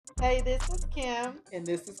Hey, this is Kim, And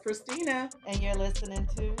this is Christina. and you're listening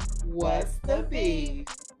to What's the beef?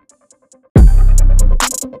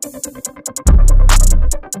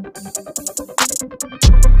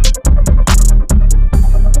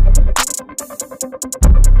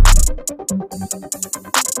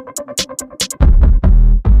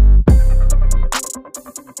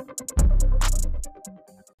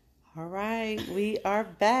 All right, we are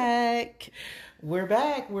back. We're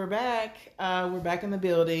back. We're back in the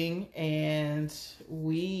building, and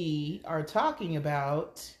we are talking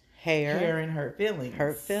about hair and hurt feelings.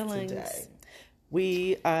 Hurt feelings. Today.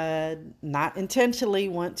 We not intentionally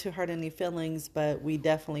want to hurt any feelings, but we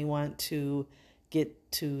definitely want to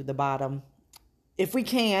get to the bottom if we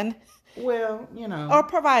can. Well, or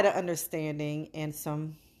provide an understanding and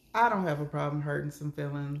some. I don't have a problem hurting some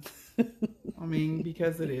feelings. I mean,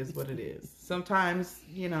 because it is what it is. Sometimes,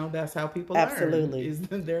 that's how people Absolutely.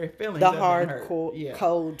 learn. Is their feelings. The hard,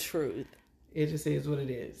 cold truth. It just is what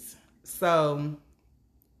it is. So,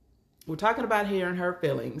 we're talking about hair and hurt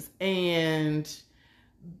feelings. And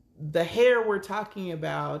the hair we're talking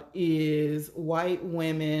about is white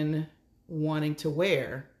women wanting to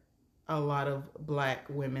wear a lot of black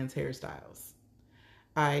women's hairstyles,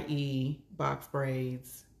 i.e. box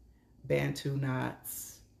braids, bantu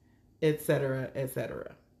knots, etc.,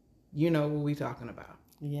 etc. You know what we're talking about.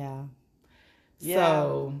 Yeah.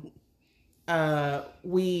 So,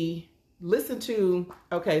 we listened to,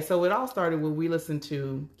 so it all started when we listened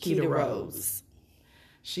to Keita Rose.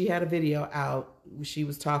 She had a video out. She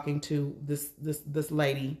was talking to this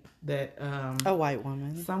lady that... a white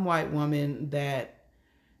woman. Some white woman that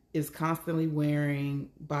is constantly wearing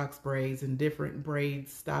box braids and different braid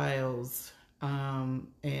styles,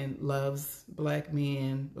 and loves black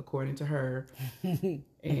men, according to her,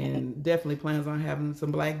 and definitely plans on having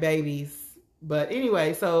some black babies. But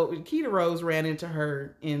anyway, so Keita Rose ran into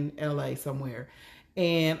her in LA somewhere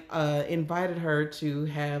and invited her to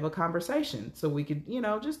have a conversation so we could,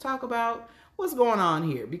 just talk about what's going on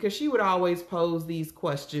here, because she would always pose these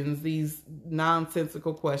questions, these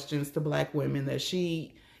nonsensical questions to black women that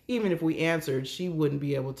she, even if we answered, she wouldn't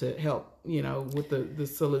be able to help, with the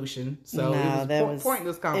solution. So it was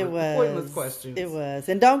pointless questions. It was.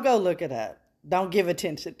 And don't go look it up. Don't give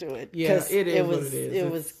attention to it. Yeah, it is what it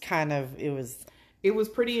is. It was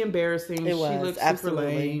pretty embarrassing. It was, she looked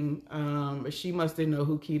absolutely. super lame. She must didn't know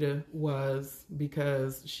who Keita was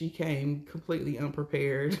because she came completely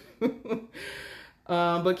unprepared.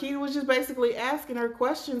 But Keita was just basically asking her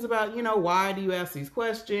questions about, why do you ask these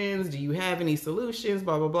questions? Do you have any solutions?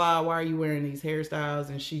 Blah, blah, blah. Why are you wearing these hairstyles?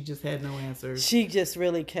 And she just had no answers. She just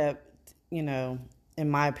really kept, in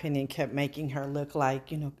my opinion, kept making her look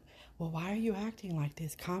like, well, why are you acting like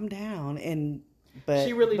this? Calm down. But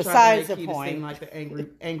she really tried to make Keita seem like the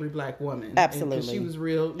angry black woman. Absolutely, she was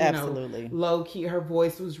real, absolutely low key. Her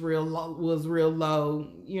voice was real low,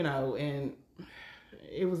 and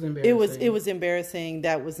it was embarrassing. It was embarrassing.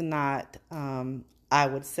 That was not, I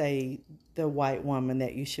would say, the white woman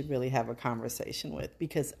that you should really have a conversation with,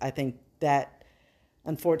 because I think that,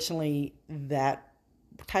 unfortunately, that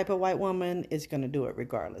type of white woman is going to do it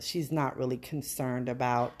regardless. She's not really concerned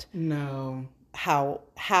about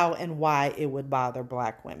how and why it would bother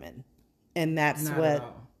black women. And that's what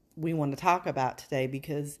we want to talk about today,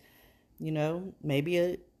 because,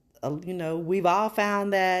 maybe we've all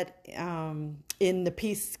found that in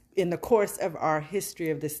the course of our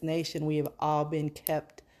history of this nation, we have all been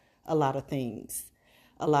kept a lot of things,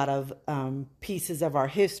 a lot of pieces of our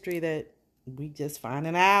history that we just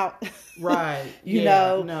finding out. Right.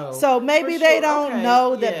 No. So maybe they don't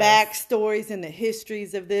know the backstories and the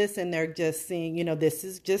histories of this, and they're just seeing, this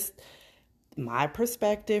is just my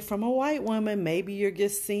perspective from a white woman. Maybe you're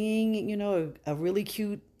just seeing, a really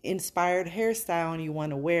cute, inspired hairstyle and you want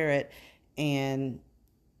to wear it. And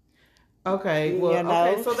okay,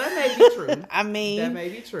 so that may be true. I mean, that may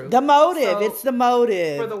be true. The motive, it's the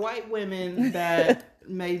motive. For the white women that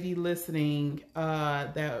may be listening,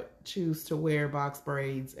 that choose to wear box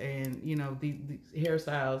braids and, the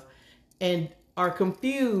hairstyles and are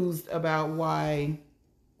confused about why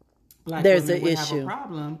black there's women would issue. Have a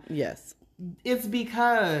problem. Yes. It's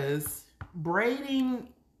because braiding,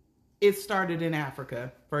 it started in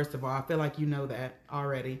Africa, first of all. I feel like you know that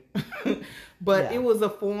already. But It was a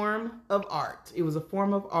form of art. It was a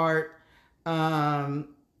form of art.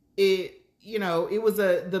 It was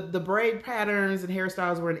the braid patterns and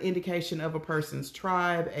hairstyles were an indication of a person's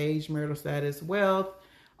tribe, age, marital status, wealth,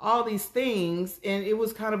 all these things. And it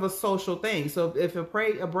was kind of a social thing. So if a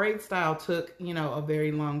braid style took, a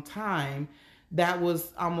very long time, that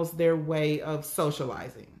was almost their way of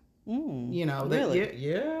socializing. Really?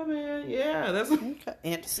 Yeah, man. Yeah, that's Okay.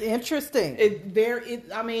 It's interesting.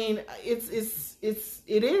 I mean, it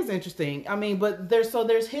is interesting. I mean, but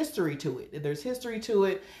there's history to it. There's history to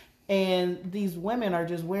it, and these women are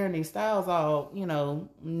just wearing these styles all,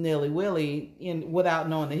 nilly willy without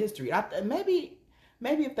knowing the history.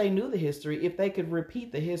 Maybe if they knew the history, if they could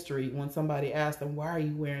repeat the history when somebody asked them, why are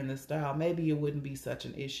you wearing this style, maybe it wouldn't be such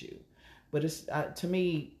an issue. But it's to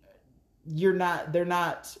me, they're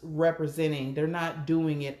not representing, they're not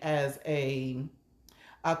doing it as a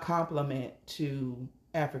compliment to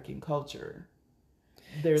African culture.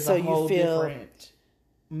 There's a whole different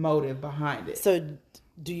motive behind it. So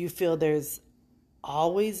do you feel there's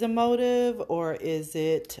always a motive, or is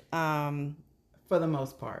it for the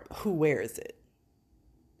most part who wears it?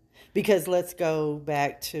 Because let's go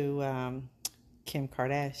back to Kim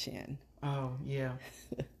Kardashian. Oh yeah.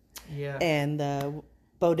 Yeah. And the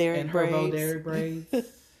Bo Derek braids.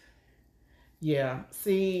 Yeah.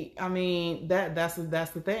 See, I mean, that's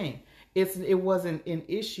the thing. It wasn't an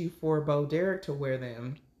issue for Bo Derek to wear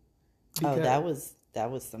them. Oh, that was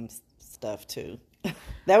some stuff too.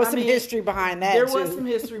 There was some history behind that. There was some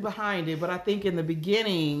history behind it, but I think in the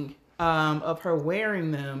beginning of her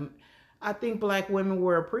wearing them, I think Black women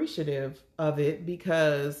were appreciative of it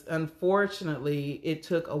because, unfortunately, it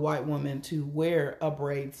took a white woman to wear a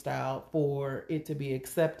braid style for it to be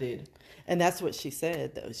accepted. And that's what she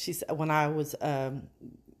said, though. She said, when I was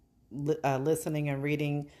listening and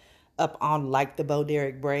reading up on like the Bo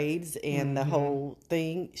Derek braids and the whole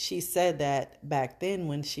thing, she said that back then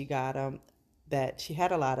when she got them, that she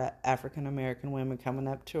had a lot of African American women coming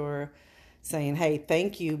up to her saying, hey,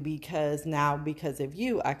 thank you, because of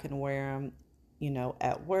you, I can wear them,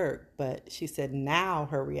 at work. But she said now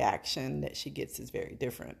her reaction that she gets is very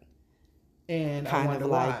different. And I wonder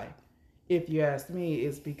why. If you ask me,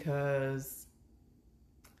 it's because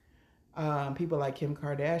people like Kim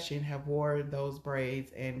Kardashian have wore those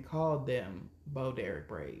braids and called them Bo Derek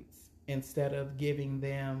braids instead of giving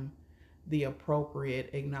them the appropriate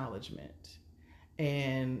acknowledgement.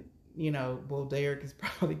 And Bo Derek is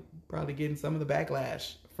probably getting some of the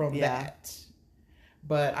backlash from that.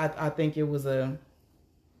 But I think it was I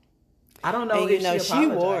don't know if she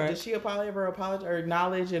apologized. Did she ever apologize or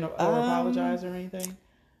acknowledge or apologize or anything?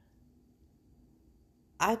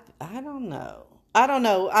 I don't know.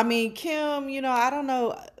 I mean, Kim, I don't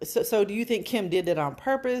know. So do you think Kim did it on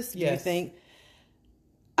purpose? Yes. Do you think?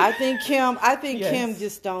 I think Kim Yes.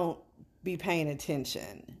 just don't be paying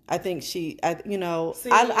attention. I think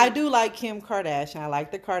I do like Kim Kardashian. I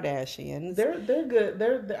like the Kardashians. They're good.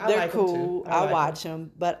 They're like cool. Them too. I watch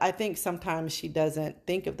them, but I think sometimes she doesn't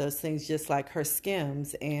think of those things, just like her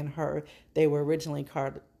Skims and they were originally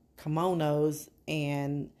called kimonos,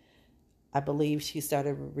 and I believe she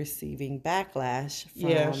started receiving backlash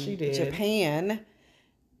from she did. Japan,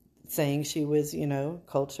 saying she was,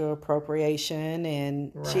 cultural appropriation,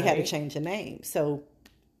 and she had to change the name. So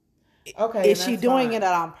okay, is she doing it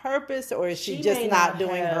on purpose, or is she just not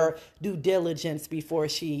doing her due diligence before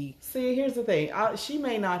she? See, here's the thing. She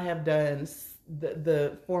may not have done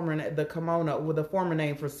the kimono with the former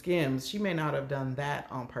name for Skims. She may not have done that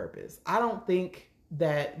on purpose. I don't think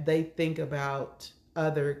that they think about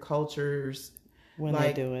other cultures when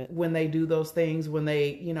they do it. When they do those things, when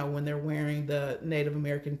they, when they're wearing the Native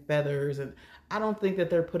American feathers, and I don't think that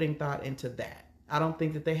they're putting thought into that. I don't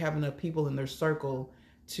think that they have enough people in their circle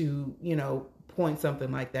to, point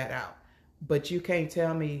something like that out. But you can't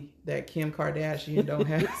tell me that Kim Kardashian don't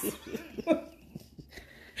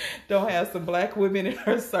have some Black women in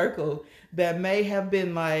her circle that may have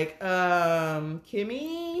been like,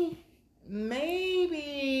 Kimmy, maybe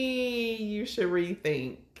you should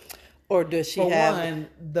rethink. Or does she have, one,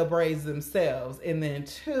 the braids themselves, and then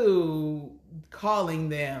two, calling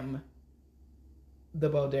them the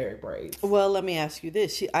Bo Derek braids? Well, let me ask you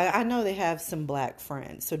this. I know they have some Black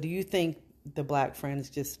friends. So do you think the Black friends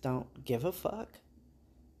just don't give a fuck?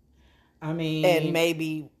 I mean... And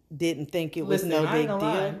maybe didn't think it was no big deal?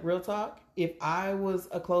 Lie. Real talk. If I was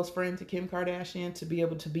a close friend to Kim Kardashian, to be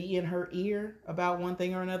able to be in her ear about one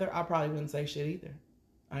thing or another, I probably wouldn't say shit either.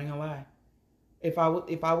 I ain't gonna lie. If I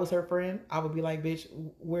was her friend, I would be like, bitch,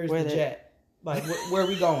 where's the jet? Like, where are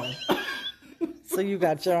we going? So you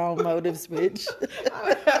got your own motives, bitch.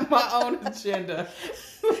 I have my own agenda.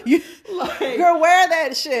 Girl, wear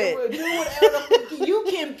that shit. Do whatever you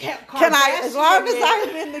can. Can I, as long as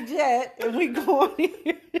I'm in the jet and we go on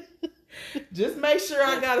here. Just make sure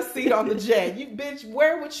I got a seat on the jet. You bitch,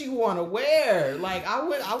 wear what you want to wear. Like I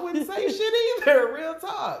wouldn't say shit either. Real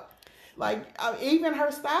talk. Like, even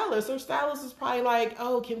her stylist was probably like,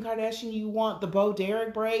 oh, Kim Kardashian, you want the Bo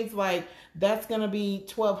Derek braids? Like, that's going to be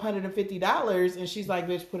 $1,250. And she's like,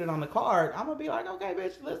 bitch, put it on the card. I'm going to be like, okay,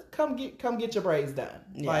 bitch, let's come get your braids done.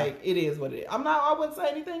 Yeah. Like, it is what it is. I wouldn't say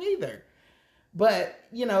anything either. But,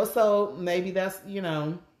 so maybe that's,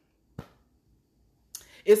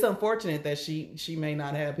 it's unfortunate that she may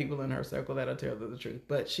not have people in her circle that'll tell her the truth.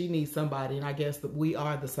 But she needs somebody. And I guess that we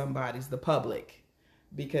are the somebodies, the public.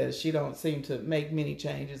 Because she don't seem to make many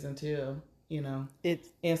changes until,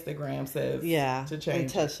 Instagram says to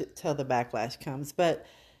change. Until the backlash comes. But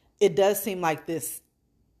it does seem like this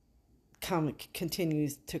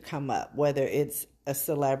continues to come up, whether it's a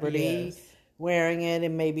celebrity wearing it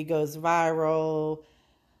and maybe goes viral,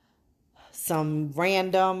 some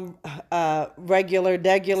random regular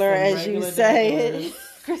degular, as you say it,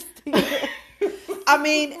 Christina.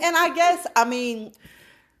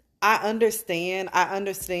 I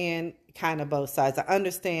understand kind of both sides. I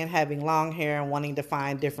understand having long hair and wanting to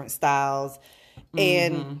find different styles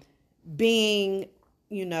and being,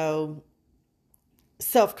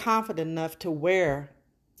 self-confident enough to wear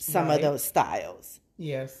some of those styles.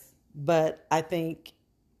 Yes. But I think,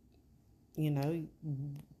 in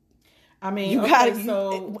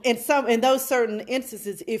those certain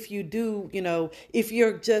instances, if you do, if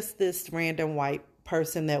you're just this random white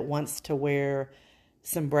person that wants to wear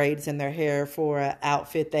some braids in their hair for an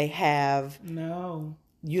outfit they have. No.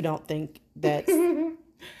 You don't think that's...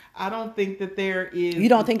 I don't think that there is... You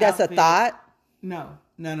don't think that's a thought? No,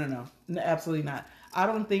 absolutely not. I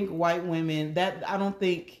don't think white women... I don't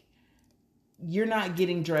think... You're not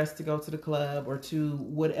getting dressed to go to the club or to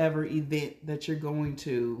whatever event that you're going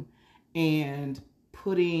to and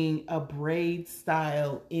putting a braid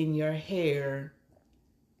style in your hair...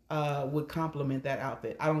 would complement that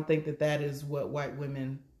outfit. I don't think that is what white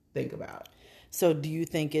women think about. So do you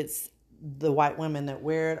think it's the white women that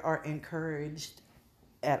wear it are encouraged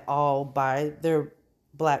at all by their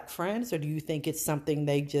black friends? Or do you think it's something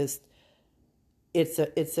they just, it's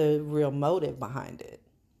a real motive behind it?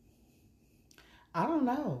 I don't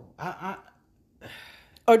know.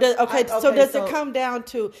 Does it come down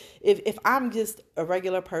to, if I'm just a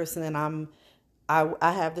regular person and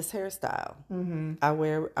I have this hairstyle. Mm-hmm. I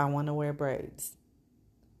want to wear braids.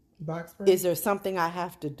 Box braids? Is there something I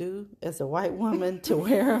have to do as a white woman to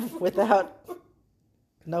wear them without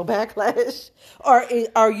no backlash? Or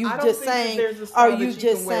are you just saying? With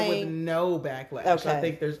no backlash? Okay. I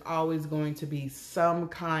think there's always going to be some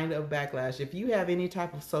kind of backlash if you have any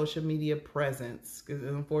type of social media presence. Because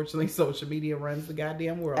unfortunately, social media runs the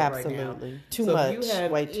goddamn world right now. Absolutely, too much. If you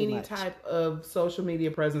have any type of social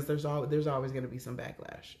media presence, there's always going to be some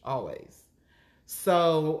backlash. Always.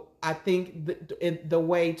 So I think the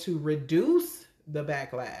way to reduce the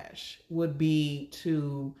backlash would be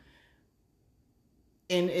to.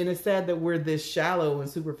 And it's sad that we're this shallow and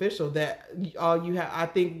superficial that all you have, I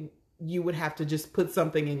think you would have to just put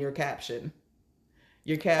something in your caption.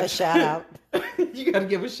 Your caption. A shout out. You got to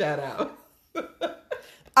give a shout out.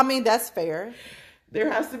 That's fair.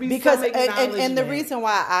 There has to be some acknowledgement. And the reason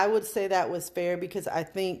why I would say that was fair, because I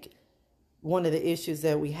think one of the issues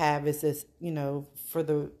that we have is this, for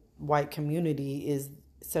the white community is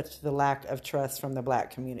such the lack of trust from the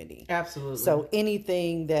black community. Absolutely. So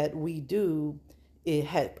anything that we do,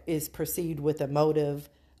 is perceived with a motive,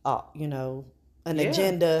 an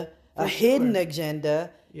agenda, a hidden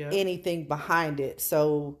agenda, anything behind it.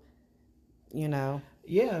 So,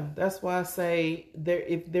 Yeah, that's why I say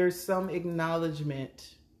if there's some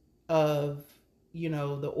acknowledgement of,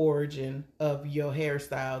 the origin of your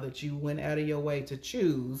hairstyle that you went out of your way to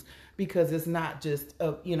choose, because it's not just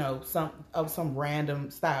some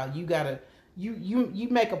random style. You gotta you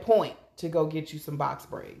make a point to go get you some box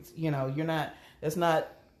braids. That's not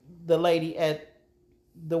the lady at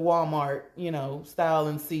the Walmart, style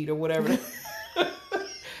and seat or whatever.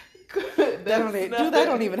 They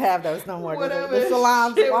don't even have those no more. The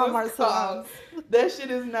salons, Walmart salons. That shit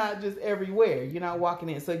is not just everywhere. You're not walking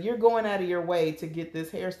in. So you're going out of your way to get this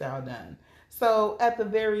hairstyle done. So at the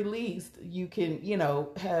very least, you can,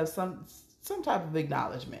 have some type of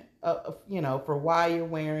acknowledgement, for why you're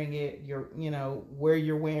wearing it, where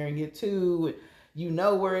you're wearing it to.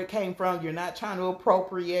 Where it came from. You're not trying to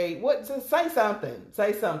appropriate. Just say something.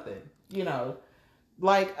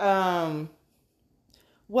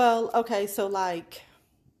 Well, okay, so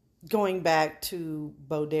going back to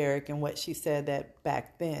Bo Derek and what she said that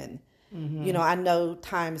back then, I know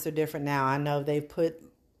times are different now. I know they've put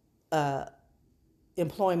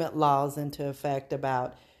employment laws into effect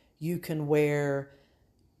about you can wear,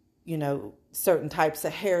 certain types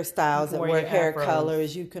of hairstyles and wear wear your hair afros.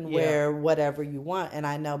 colors. You can Yeah. wear whatever you want. And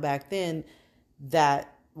I know back then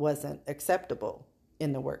that wasn't acceptable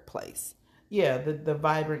in the workplace. Yeah, the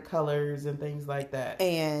vibrant colors and things like that.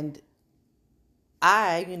 And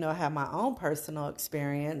I, have my own personal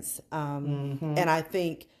experience. And I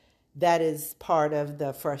think that is part of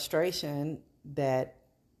the frustration that,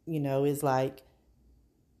 is like,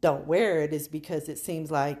 don't wear it, is because it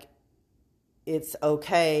seems like it's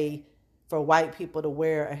okay for white people to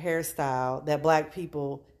wear a hairstyle that black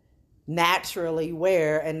people naturally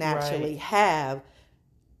wear and naturally have,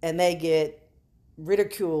 and they get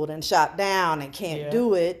ridiculed and shot down and can't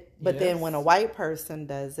do it. But then when a white person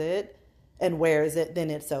does it and wears it, then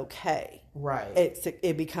it's okay. Right.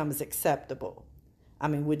 It becomes acceptable. I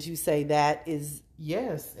mean, would you say that is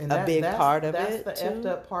yes, and a big part of that's it? That's the effed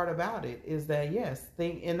up part about it, is that it's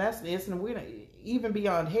even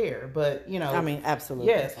beyond hair, but I mean,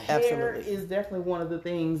 absolutely. Yes, absolutely. Hair is definitely one of the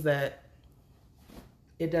things that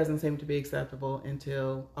it doesn't seem to be acceptable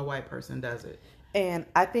until a white person does it. And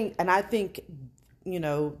I think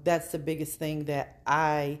that's the biggest thing that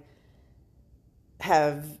I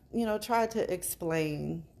have, tried to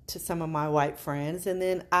explain to some of my white friends. And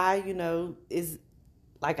then is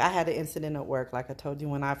like, I had an incident at work. Like I told you,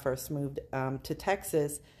 when I first moved to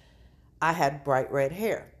Texas, I had bright red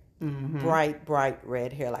hair. Bright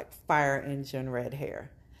red hair, like fire engine red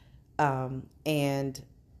hair. And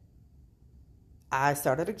I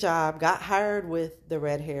started a job, got hired with the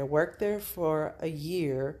red hair, worked there for a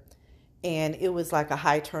year, and it was like a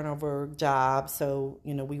high turnover job. So,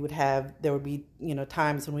 there would be,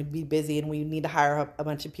 times when we'd be busy and we'd need to hire a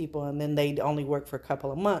bunch of people, and then they'd only work for a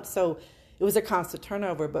couple of months. So it was a constant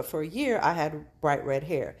turnover. But for a year, I had bright red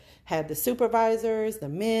hair. Had the supervisors, the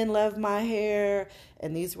men loved my hair,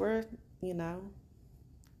 and these were,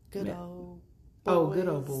 good old boys. Oh, good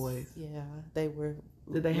old boys. Yeah, they were.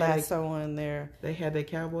 Did they have lassoing their? They had their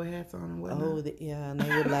cowboy hats on and whatnot. Oh, and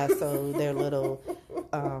they would lasso their little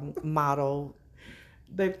model.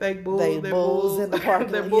 They fake bulls. They bulls in the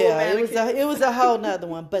parking lot. Yeah, it was a whole nother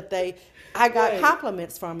one. But I got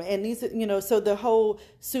compliments from it, and these, so the whole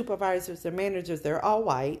supervisors and managers, they're all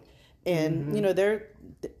white, and they're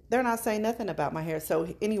not saying nothing about my hair.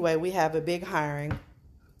 So anyway, we have a big hiring,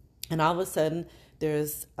 and all of a sudden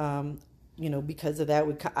there's because of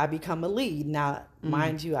that, I become a lead. Now,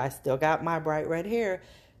 mind you, I still got my bright red hair.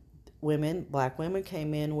 Black women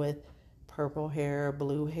came in with purple hair,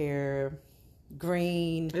 blue hair,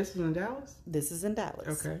 green. This is in Dallas? This is in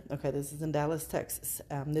Dallas. Okay, this is in Dallas, Texas.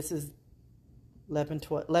 This is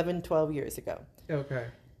 11, 12 years ago. Okay.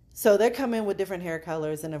 So they come in with different hair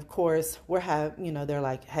colors, and of course, they're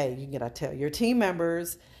like, hey, you gotta tell your team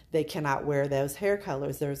members they cannot wear those hair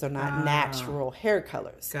colors. Those are not natural hair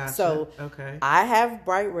colors. Gotcha. So okay. I have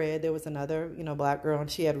bright red. There was another, black girl,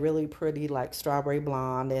 and she had really pretty, like, strawberry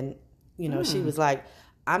blonde, and she was like,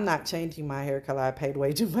 I'm not changing my hair color. I paid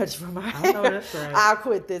way too much for my hair. I know that's right. I'll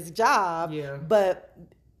quit this job. Yeah.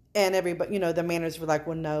 And everybody, the managers were like,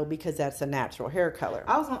 well, no, because that's a natural hair color.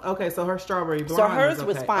 So her strawberry blonde. So hers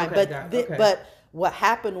was fine. But what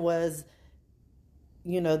happened was,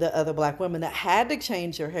 the other black women that had to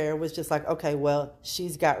change her hair was just like, okay, well,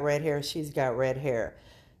 she's got red hair. She's got red hair.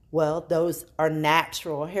 Well, those are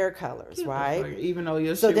natural hair colors, right? Even though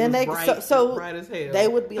your shit was bright as hell. They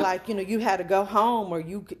would be like, you had to go home, or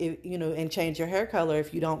and change your hair color.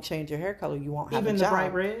 If you don't change your hair color, you won't have a job. Even the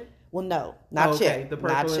bright red? Well, no, not yet. The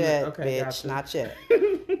not yet, bitch, gotcha. Not yet.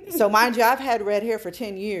 So mind you, I've had red hair for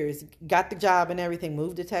 10 years, got the job and everything,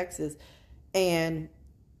 moved to Texas. And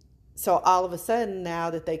so all of a sudden, now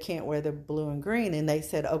that they can't wear the blue and green, and they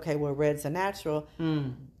said, okay, well, red's a natural,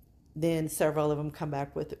 then several of them come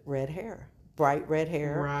back with red hair, bright red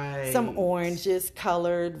hair, right? Some oranges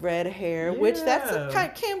colored red hair, which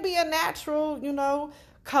can be a natural,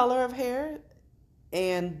 color of hair.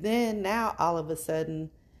 And then now all of a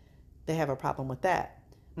sudden, they have a problem with that.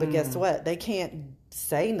 But guess what? They can't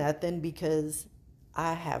say nothing because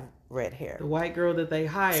I have red hair. The white girl that they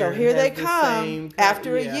hired. So here they come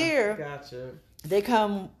after a year. Gotcha. They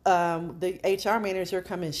come. The HR manager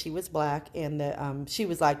come in. She was black, and she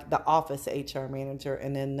was like the office HR manager,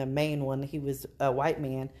 and then the main one, he was a white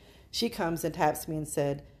man. She comes and taps me and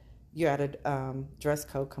said, "You're out of dress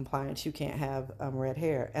code compliance. You can't have red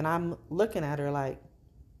hair." And I'm looking at her like,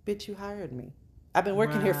 "Bitch, you hired me. I've been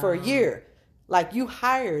working here for a year. Like, you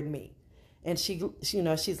hired me." And she,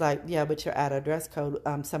 she's like, "Yeah, but you're out of dress code."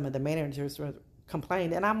 Some of the managers were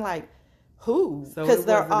complaining. And I'm like, Who? So it Because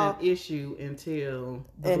they're wasn't all an issue until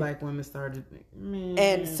the black women started. Man,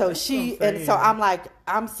 and so that's what I'm and so saying. I'm like,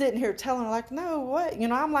 I'm sitting here telling her like, no, what? You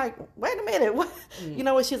know, I'm like, wait a minute, what? You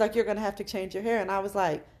know what? She's like, you're gonna have to change your hair, and I was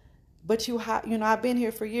like, but you know, I've been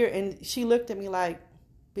here for a year, and she looked at me like,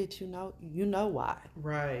 bitch, you know why?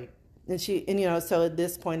 Right. And you know, so at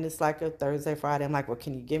this point it's like a Thursday, Friday. I'm like, well,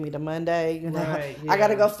 can you give me the Monday? You know, Right, I got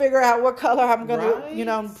to yeah. go figure out what color I'm gonna, Right. you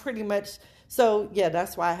know, pretty much. So yeah,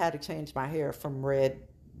 that's why I had to change my hair from red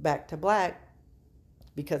back to black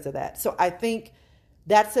because of that. So I think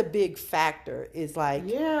that's a big factor. Is like,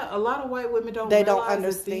 Yeah, a lot of white women don't they don't realize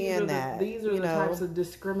understand that these are you the know, types of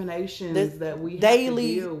discriminations the that we have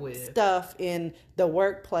daily to deal with. stuff in the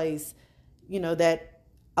workplace. You know, that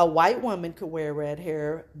a white woman could wear red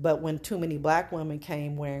hair, but when too many black women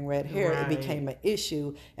came wearing red hair, Right. it became an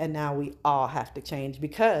issue, and now we all have to change,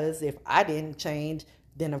 because if I didn't change,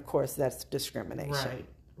 then of course that's discrimination.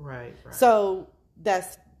 Right. So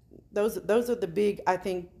those are the big, I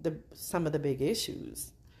think, some of the big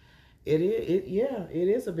issues. It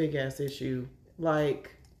is a big ass issue. Like,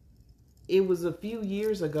 it was a few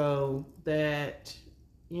years ago that,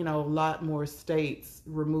 you know, a lot more states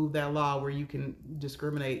removed that law where you can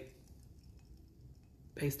discriminate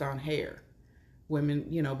based on hair. Women,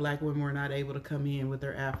 you know, black women were not able to come in with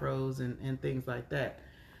their afros and things like that.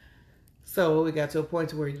 So it got to a point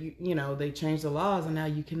to where you know, they changed the laws, and now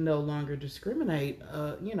you can no longer discriminate,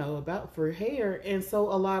 you know, about for hair. And so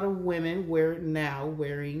a lot of women now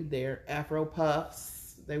wearing their afro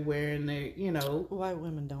puffs. They wearing their, you know. White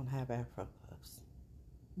women don't have afro puffs.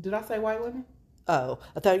 Did I say white women? Oh,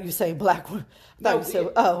 I thought you were saying black women. No,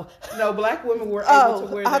 black women were able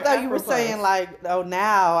to wear their I thought afro you were puffs. saying like,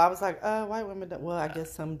 now. I was like, white women don't. Well, I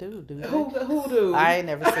guess some do they? Who do? I ain't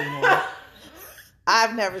never seen one.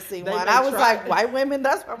 I've never seen one. I was like, white women?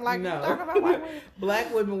 That's what I'm like, no. talking about white women.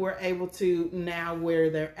 Black women were able to now wear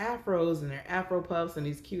their afros and their afro puffs and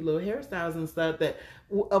these cute little hairstyles and stuff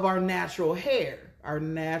of our natural hair. Our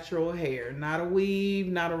natural hair. Not a weave,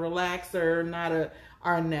 not a relaxer,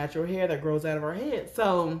 our natural hair that grows out of our head.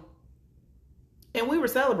 So, and we were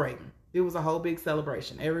celebrating. It was a whole big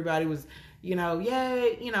celebration. Everybody was, you know,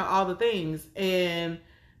 yay, you know, all the things. And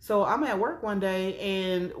so I'm at work one day,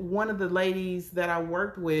 and one of the ladies that I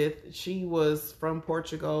worked with, she was from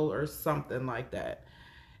Portugal or something like that.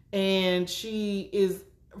 And she is,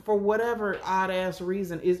 for whatever odd ass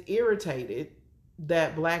reason, is irritated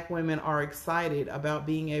that black women are excited about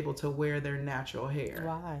being able to wear their natural hair.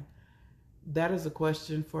 Why? That is a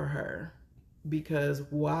question for her, because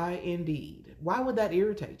why indeed? Why would that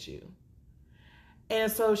irritate you?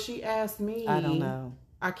 And so she asked me, I don't know.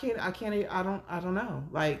 I don't know.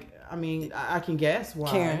 Like, I mean, I can guess why.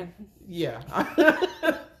 Karen. Yeah.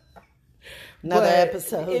 Another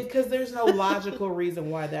episode. Because there's no logical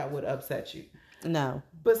reason why that would upset you. No.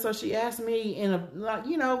 But so she asked me in a, like,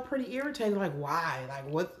 you know, pretty irritated, like, why?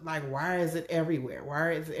 Why is it everywhere?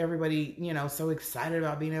 Why is everybody, you know, so excited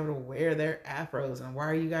about being able to wear their afros? And why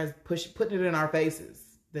are you guys putting it in our faces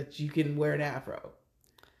that you can wear an afro?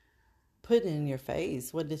 Put it in your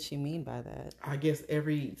face. What did she mean by that? I guess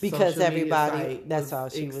because everybody, that's all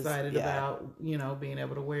she was excited about, you know, being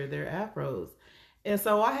able to wear their afros. And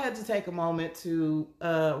so I had to take a moment to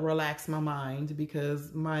relax my mind,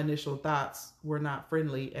 because my initial thoughts were not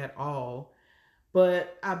friendly at all.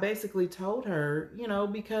 But I basically told her, you know,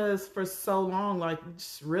 because for so long, like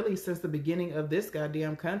really since the beginning of this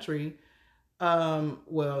goddamn country,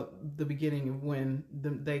 well, the beginning of when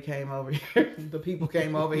they came over here, the people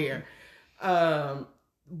came over here,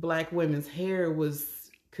 black women's hair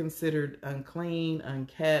was considered unclean,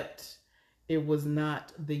 unkept. It was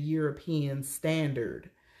not the European standard.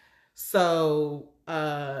 So,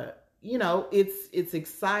 you know, it's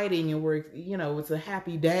exciting, and we're, you know, it's a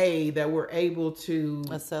happy day that we're able to,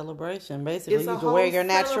 a celebration. Basically, it's you can wear your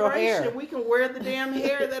natural hair. We can wear the damn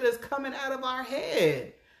hair that is coming out of our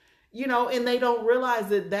head, you know, and they don't realize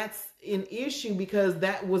that that's an issue, because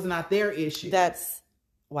that was not their issue. That's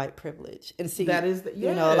white privilege. And see, that is,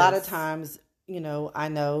 you know, a lot of times, you know, I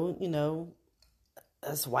know, you know,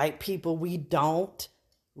 as white people, we don't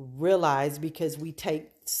realize, because we take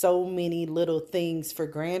so many little things for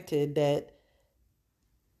granted, that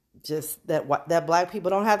just that black people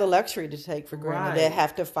don't have the luxury to take for granted. Right. They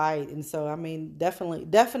have to fight. And so, I mean,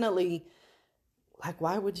 definitely, like,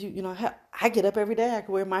 why would you, you know, I get up every day. I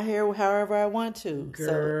can wear my hair however I want to.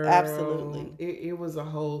 Girl, so absolutely. It was a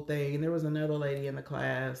whole thing. And there was another lady in the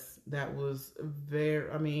class that was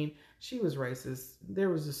I mean, she was racist. There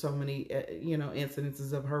was just so many, you know,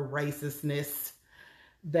 incidences of her racistness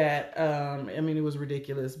that, I mean, it was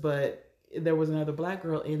ridiculous. But there was another black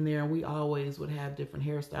girl in there, and we always would have different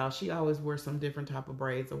hairstyles. She always wore some different type of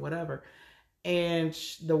braids or whatever. And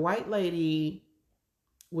the white lady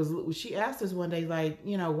she asked us one day, like,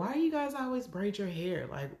 you know, why do you guys always braid your hair?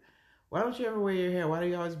 Like, why don't you ever wear your hair? Why do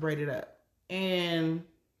you always braid it up? And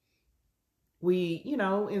we, you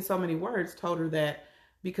know, in so many words, told her that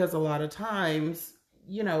because a lot of times,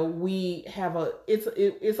 you know, we have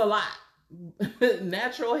it's a lot.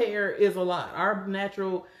 Natural hair is a lot. Our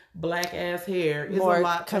natural black ass hair is more a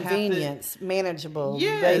lot. Convenience, manageable.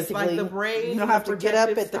 Yes, basically, like the braids. You don't have to get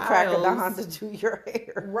up at the crack of dawn to do your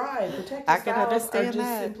hair. Right, protective I can styles understand are just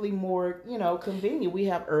that. simply more, you know, convenient. We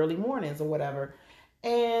have early mornings or whatever,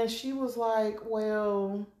 and she was like,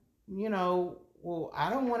 "Well, you know, I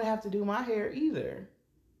don't want to have to do my hair either.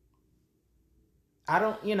 I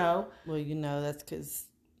don't, you know." Well, you know, that's because,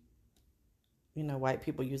 you know, white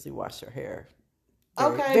people usually wash their hair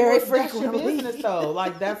very frequently. That's your business, though.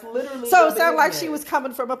 Like, that's literally. So it sounded like she was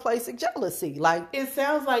coming from a place of jealousy. Like, it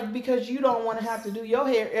sounds like because you don't want to have to do your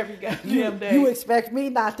hair every goddamn day. You expect me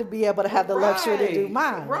not to be able to have the luxury to do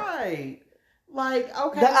mine. Right. Like,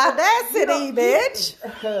 okay. The audacity, bitch.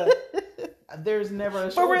 There's never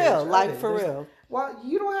a for real. Like, for real. Well,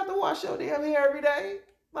 you don't have to wash your damn hair every day.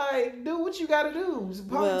 Like, do what you got to do.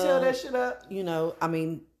 Ponytail that shit up. You know, I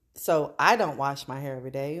mean, so I don't wash my hair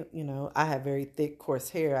every day. You know, I have very thick, coarse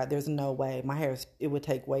hair. There's no way. My hair, it would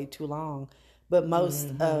take way too long. But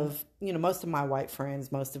most of my white friends,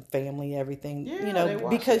 most of family, everything, you know,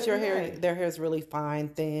 because their hair is really fine,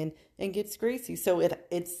 thin, and gets greasy. So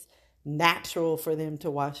it's natural for them to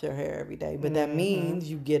wash their hair every day. But that means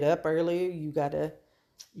you get up earlier. You gotta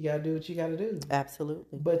do what you gotta do.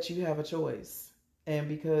 Absolutely. But you have a choice. And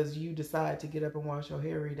because you decide to get up and wash your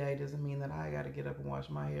hair every day doesn't mean that I got to get up and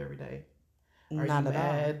wash my hair every day. Are you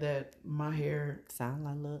mad that my hair sound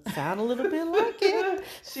a little bit like it?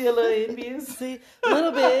 She a little envious. See,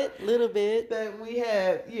 little bit. That we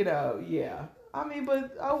had, you know, yeah. I mean,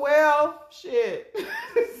 but oh well, shit.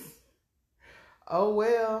 Oh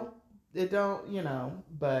well, it don't, you know.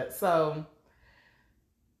 But so.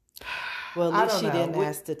 Well, at least she didn't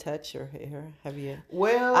ask to touch your hair. Have you?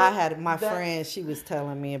 Well, I had my friend. She was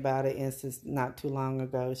telling me about an instance not too long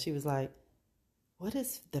ago. She was like, "What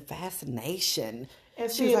is the fascination?" And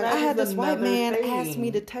she was like, "I had this white man ask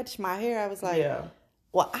me to touch my hair." I was like,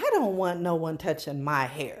 "Well, I don't want no one touching my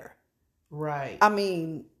hair." Right. I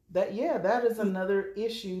mean, that is another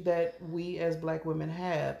issue that we as black women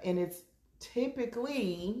have, and it's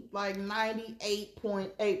typically like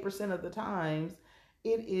 98.8% of the times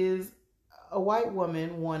it is a white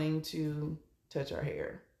woman wanting to touch her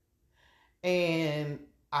hair. And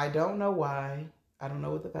I don't know why. I don't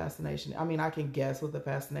know what the fascination. I mean, I can guess what the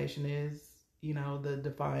fascination is. You know, the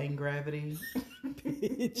defying gravity.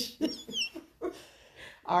 Bitch.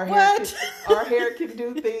 Our hair can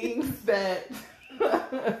do things that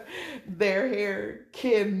their hair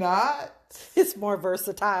cannot. It's more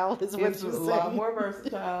versatile, is what you're saying. It's a lot more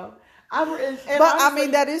versatile. But honestly, I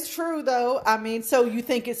mean, that is true, though. I mean, so you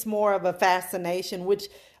think it's more of a fascination, which,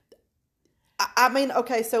 I mean,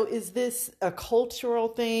 okay, so is this a cultural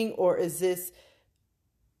thing, or is this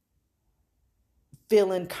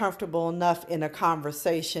feeling comfortable enough in a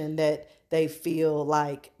conversation that they feel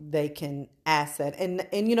like they can ask that? And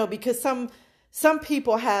you know, because some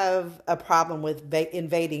people have a problem with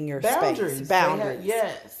invading your space. Boundaries.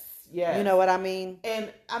 Yes. Yes. You know what I mean? And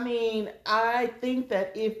I mean, I think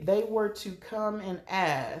that if they were to come and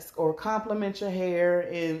ask or compliment your hair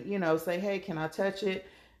and, you know, say, "Hey, can I touch it?"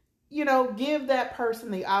 You know, give that person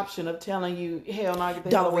the option of telling you, "Hell no, get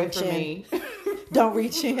the hell away from me." Don't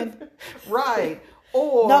reach in. Right.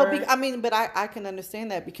 Or no, I mean, but I can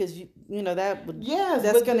understand that because you know that would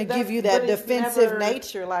that's going to give you that defensive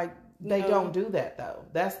nature, like. They don't do that though.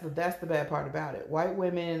 That's the bad part about it. White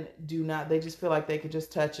women do not. They just feel like they can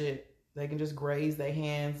just touch it. They can just graze their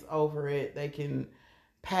hands over it. They can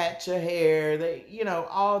pat your hair. They, you know,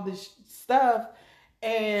 all this stuff.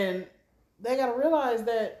 And they got to realize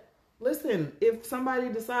that, listen, if somebody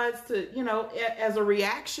decides to, you know, as a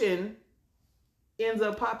reaction, ends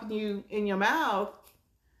up popping you in your mouth,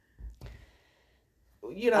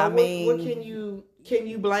 you know, I mean, what can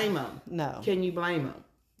you blame them? No. Can you blame them?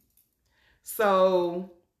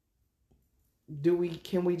 So,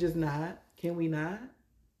 can we just not? Can we not?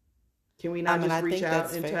 Can we not just reach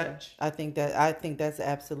out and touch? I think that's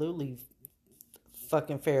absolutely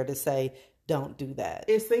fucking fair to say, don't do that.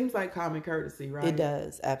 It seems like common courtesy, right? It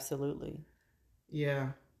does, absolutely. Yeah.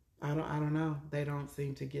 I don't know. They don't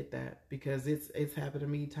seem to get that because it's happened to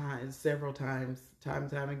me several times, time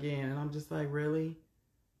and time again. And I'm just like, really?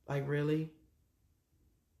 Like, really?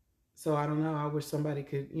 So I don't know. I wish somebody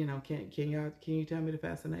could, can you tell me the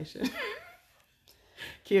fascination?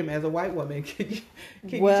 Kim, as a white woman, can you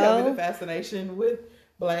tell me the fascination with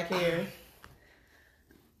black hair?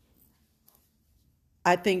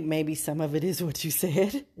 I think maybe some of it is what you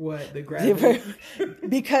said. What, the gravity?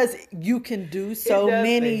 Because you can do so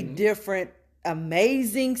many different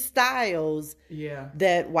amazing styles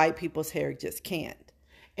that white people's hair just can't.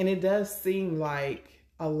 And it does seem like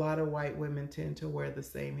a lot of white women tend to wear the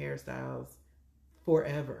same hairstyles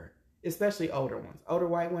forever, especially older ones. Older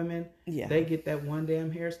white women, they get that one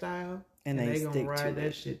damn hairstyle. And they gonna ride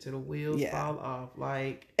that shit till the wheels fall off.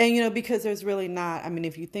 And because there's really not. I mean,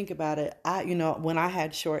 if you think about it, when I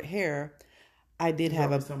had short hair, I did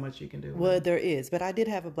have so much you can do. Well, there is, but I did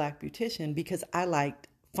have a black beautician because I liked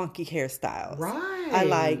funky hairstyles. Right. I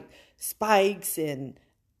liked spikes and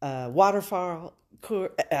waterfall.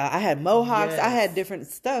 I had mohawks. I had different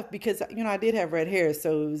stuff because I did have red hair,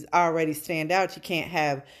 so it was already stand out. You can't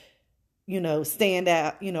have stand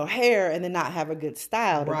out, hair and then not have a good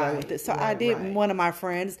style to go with it. So I did. One of my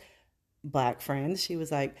friends, black friends, she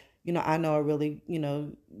was like, I know a really,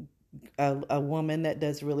 a woman that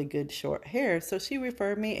does really good short hair. So she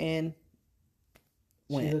referred me and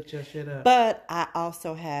went. She looked your shit up. But I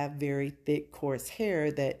also have very thick, coarse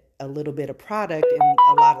hair that a little bit of product and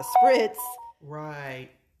a lot of spritz. Right.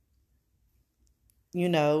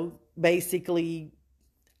 Basically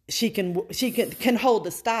she can hold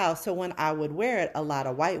the style. So when I would wear it, a lot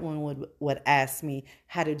of white women would ask me,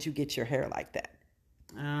 "How did you get your hair like that?"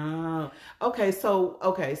 Oh, okay. So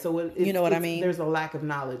you know what I mean? There's a lack of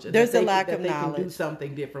knowledge. There's a lack of knowledge. They can do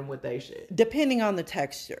something different with their shit, depending on the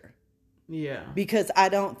texture. Yeah. Because I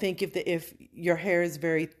don't think if your hair is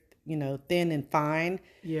very thin and fine,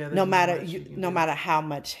 no matter how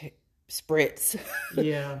much spritz,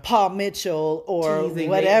 Paul Mitchell or teasing,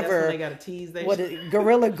 whatever, that's when they gotta tease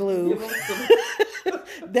Gorilla Glue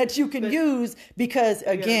that you can use, because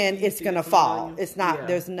again it's gonna fall. It's not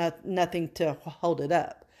there's nothing to hold it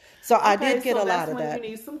up. So I did get a lot of that. That's when you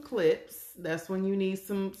need some clips. That's when you need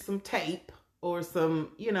some tape or some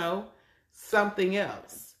something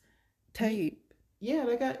else. Tape. Yeah,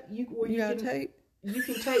 they got you. Where you got tape. You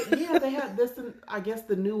can tape. Yeah, they have this. I guess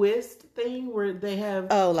the newest thing where they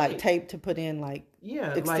have like tape to put in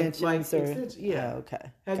extensions like extensions. Yeah. Oh,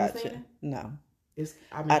 okay. Have gotcha. you seen it? No.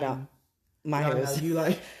 I don't. My hair is. You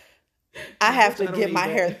like. I have to get my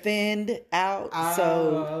hair thinned out.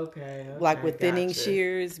 Okay. Like with thinning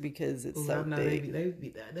shears, because it's so thick.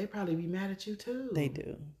 They probably be mad at you too. They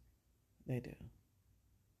do.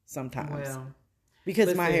 Sometimes. Well,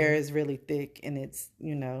 because my hair is really thick and it's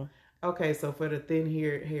Okay, so for the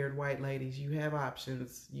thin-haired white ladies, you have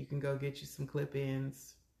options. You can go get you some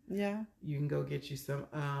clip-ins. Yeah. You can go get you some.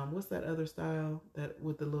 What's that other style that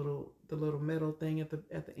with the little metal thing at the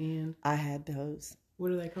end? I had those.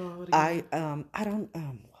 What are they called? I don't what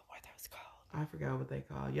were those called? I forgot what they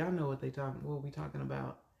call. Y'all know what we talking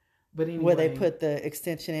about. But anyway, where they put the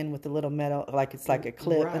extension in with the little metal, like it's like a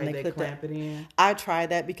clip, right, and they clamp it in. I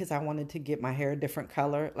tried that because I wanted to get my hair a different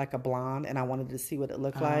color, like a blonde, and I wanted to see what it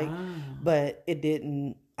looked like. But it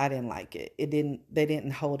didn't. I didn't like it. They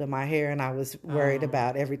didn't hold in my hair, and I was worried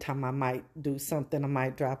about every time I might do something, I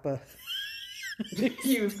might drop a.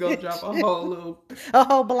 You was gonna drop a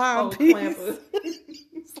whole blonde piece.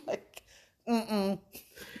 It's like,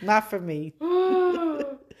 not for me.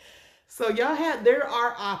 So there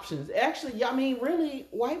are options. Actually, I mean, really,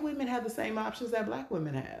 white women have the same options that black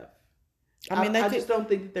women have. I mean, I just don't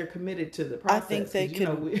think that they're committed to the process. I think they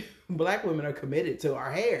could. Black women are committed to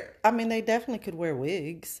our hair. I mean, they definitely could wear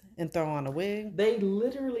wigs and throw on a wig. They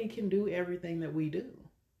literally can do everything that we do,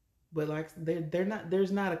 but like they're not.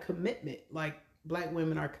 There's not a commitment. Like black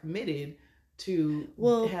women are committed to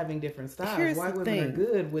having different styles. White women are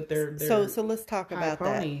good with their so let's talk about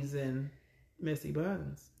ponies and messy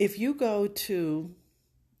buns. If you go to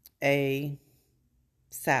a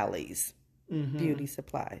Sally's beauty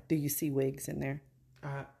supply, do you see wigs in there?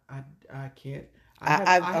 I can't.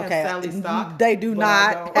 I have Sally stock. They do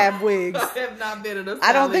not have wigs. I have not been in a Sally's.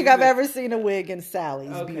 I don't think I've ever seen a wig in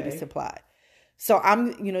Sally's beauty supply. So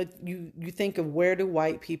you think of, where do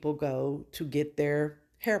white people go to get their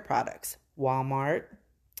hair products? Walmart.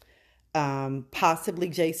 Possibly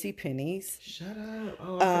JCPenney's. Shut up.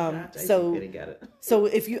 Oh, I forgot. JCPenney got it. So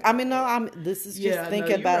if you, this is just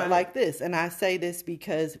thinking about it like this. And I say this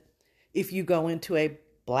because if you go into a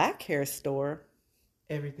black hair store,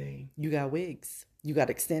 everything, you got wigs, you got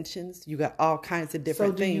extensions, you got all kinds of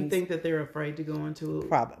different things. So do you think that they're afraid to go into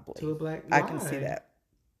probably to a black? Why? I can see that.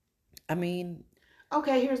 I mean,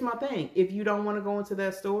 okay, here's my thing. If you don't want to go into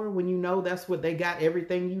that store when you know that's what they got,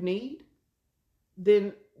 everything you need,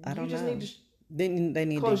 then I don't you just know. need to Then they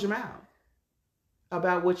need close to your mouth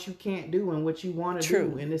about what you can't do and what you want to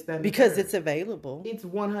do, and this, that, and because the it's available. It's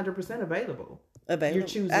 100% available.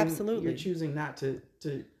 Available, absolutely. You're choosing not to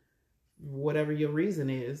whatever your reason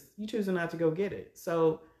is. You choosing not to go get it.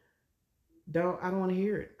 So I don't want to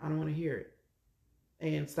hear it. I don't want to hear it.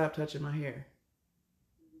 And stop touching my hair.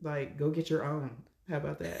 Like, go get your own. How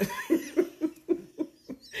about that?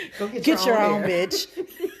 Go get your own bitch.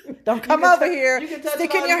 Don't come over here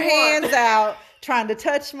sticking your hands out trying to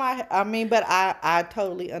touch my. I mean, but I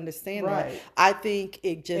totally understand that. I think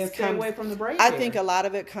it just stay away from the braid I hair. think a lot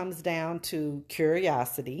of it comes down to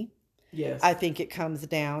curiosity. Yes. I think it comes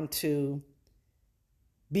down to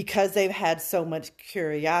because they've had so much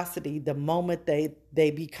curiosity, the moment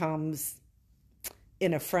they becomes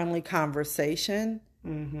in a friendly conversation,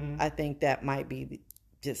 I think that might be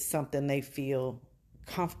just something they feel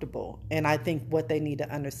comfortable. And I think what they need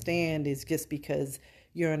to understand is just because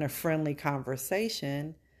you're in a friendly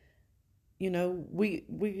conversation, you know,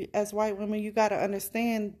 we as white women, you got to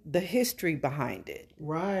understand the history behind it.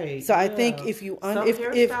 Right. So I think if you some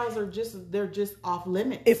hairstyles are just off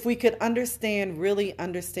limits. If we could really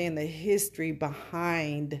understand the history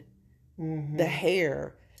behind the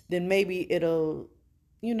hair, then maybe it'll,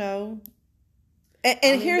 you know.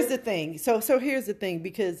 And here's the thing. So here's the thing,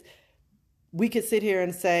 because we could sit here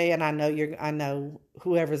and say, and I know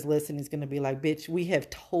whoever's listening is going to be like, bitch, we have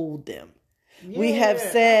told them. Yeah, we have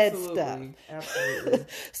said stuff. Absolutely.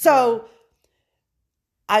 So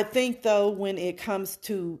I think, though, when it comes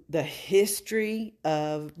to the history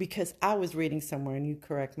of, because I was reading somewhere, and you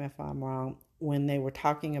correct me if I'm wrong, when they were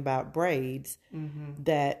talking about braids,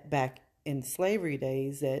 that back in slavery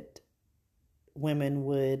days that women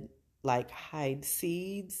would like hide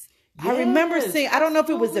seeds. Yes, I remember seeing, I don't know if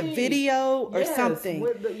it was a video or something.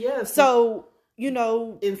 So, you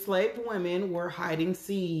know, enslaved women were hiding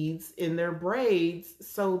seeds in their braids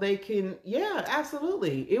so they can,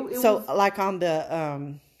 absolutely. It so was, like on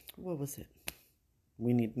the, what was it?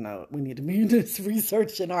 We need to know. We need to be this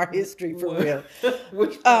researching our history for real.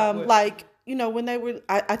 Like, you know, when they were,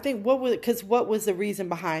 I think what was the reason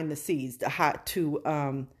behind the seeds?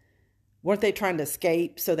 Weren't they trying to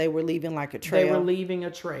escape? So they were leaving like a trail? They were leaving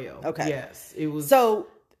a trail. Okay. Yes. It was. So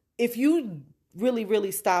if you really,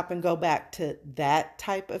 really stop and go back to that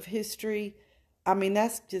type of history, I mean,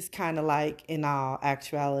 that's just kind of like, in all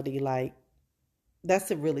actuality, like,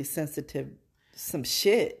 that's a really sensitive, some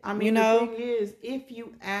shit. I mean, the thing is, if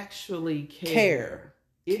you actually care,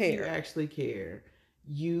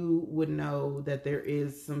 you would know that there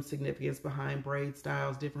is some significance behind braid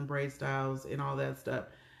styles, different braid styles, and all that stuff.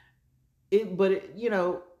 You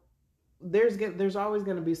know, there's always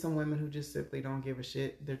going to be some women who just simply don't give a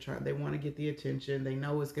shit. They want to get the attention. They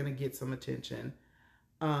know it's going to get some attention.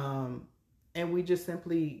 And we just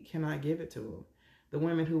simply cannot give it to them. The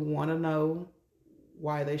women who want to know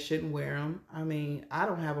why they shouldn't wear them. I mean, I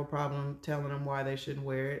don't have a problem telling them why they shouldn't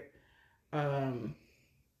wear it.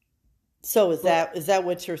 So is that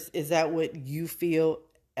what you feel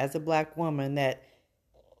as a Black woman, that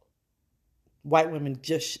white women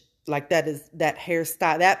just like that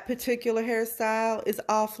hairstyle, that particular hairstyle is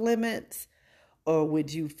off limits? Or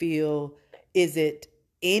would you feel, is it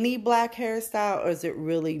any Black hairstyle, or is it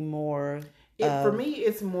really more? For me,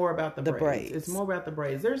 it's more about the braids. It's more about the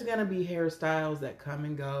braids. There's gonna be hairstyles that come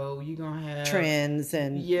and go. You're gonna have trends,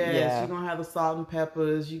 and you're gonna have the salt and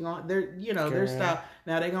peppers. Their style.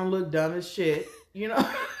 Now they're gonna look dumb as shit. You know.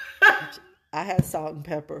 I had salt and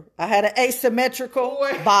pepper. I had an asymmetrical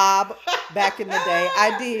bob back in the day.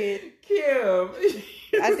 I did. Kim.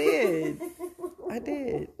 I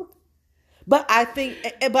did. But I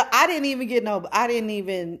didn't even get no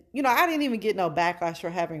backlash for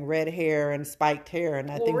having red hair and spiked hair and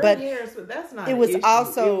nothing. Well, red hair, so that's not. It was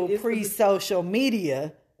also pre-social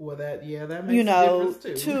media. Well, that makes a difference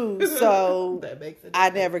too. So that makes a difference. I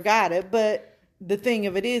never got it. But the thing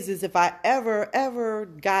of it is if I ever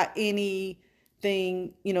got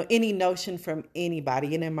anything, any notion from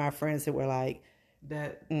anybody, and then my friends that were like,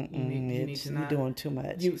 that you need to you're doing too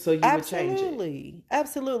much. You would change it.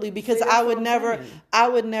 Absolutely, because I would never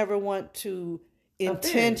want to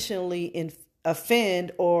intentionally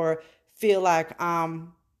offend or feel like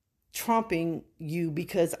I'm trumping you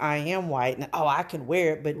because I am white and I can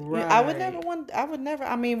wear it, but I would never.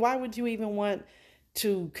 I mean, why would you even want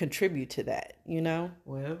to contribute to that?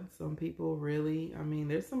 Well, some people really. I mean,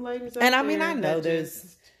 there's some ladies out and there, I mean, I know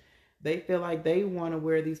there's. They feel like they want to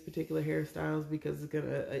wear these particular hairstyles because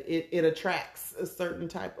it attracts a certain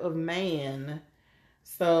type of man.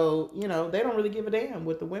 So, they don't really give a damn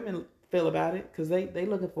what the women feel about it, because they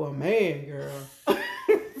looking for a man, girl.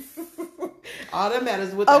 All that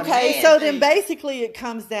matters with Okay, so then basically it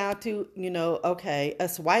comes down to, okay,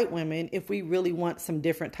 us white women, if we really want some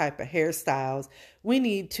different type of hairstyles, we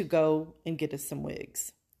need to go and get us some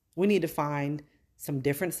wigs. We need to find some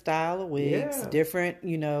different style of wigs, different,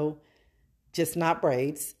 just not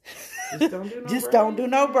braids. Just don't do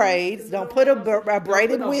no braids. Don't put a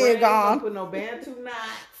braided wig on. Don't put no Bantu knots.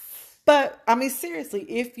 But, I mean, seriously,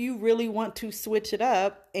 if you really want to switch it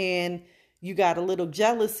up and you got a little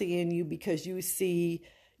jealousy in you because you see,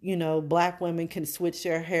 Black women can switch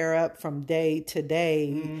their hair up from day to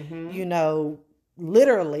day,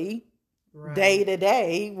 literally day to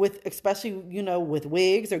day with, especially, with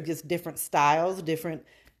wigs or just different styles,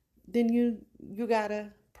 then you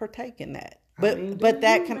gotta partake in that. But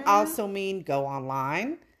that can also mean go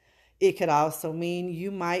online. It could also mean you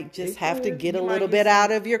might just have to get a little bit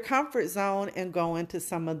out of your comfort zone and go into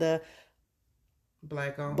some of the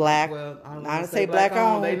Black owned. Well, I don't say black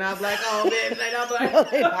owned. They not black owned. They not black owned.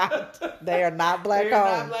 They are not black owned.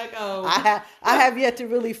 Not black owned. I have yet to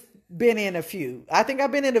really been in a few. I think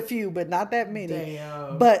I've been in a few, but not that many.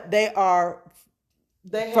 Damn. But they are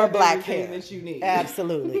for black hair that you need.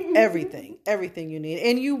 Absolutely. Everything you need.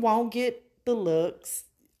 And you won't get the looks.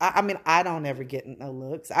 I mean, I don't ever get no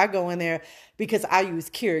looks. I go in there because I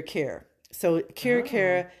use Cure Care. So Cure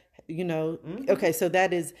Care, okay, so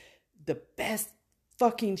that is the best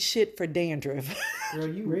fucking shit for dandruff. Girl,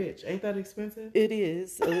 you rich. Ain't that expensive? It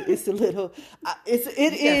is. It's a little.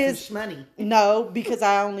 It is money. No, because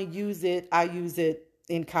I only use it. I use it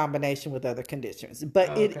in combination with other conditioners.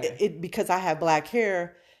 But it because I have black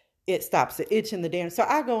hair, it stops the itch and the dandruff. So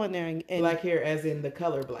I go in there and black hair, as in the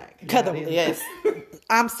color black. Yes.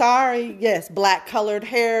 I'm sorry. Yes, black colored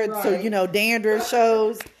hair. Right. So dandruff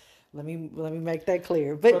shows. Let me make that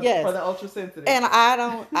clear. But yes, for the ultra sensitive. And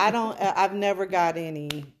I've never got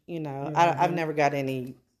any, I've never got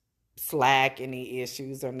any slack, any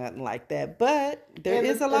issues or nothing like that. But there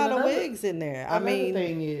is a lot of wigs in there. I mean, the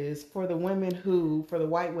thing is for the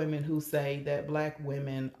white women who say that black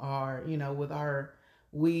women are, with our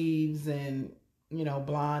weaves and,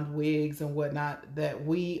 blonde wigs and whatnot, that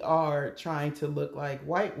we are trying to look like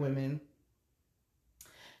white women.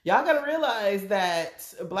 Y'all gotta realize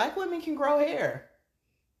that black women can grow hair.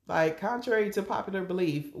 Like, contrary to popular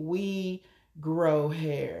belief, we grow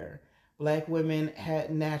hair. Black women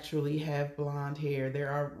naturally have blonde hair. There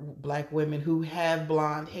are black women who have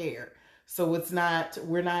blonde hair. So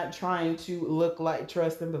we're not trying to look like,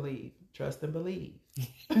 trust and believe.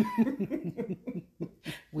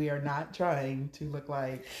 We are not trying to look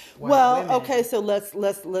like white women. Okay, so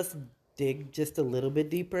let's dig just a little bit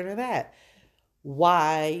deeper into that.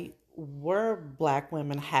 Why were black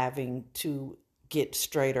women having to get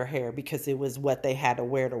straighter hair? Because it was what they had to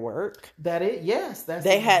wear to work. Yes, that's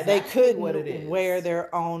they couldn't wear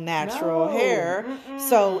their own natural hair. Mm-mm.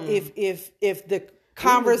 So if the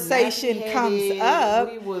conversation comes up,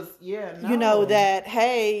 that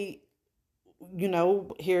hey,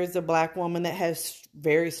 here's a black woman that has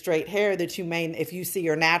very straight hair that you may, if you see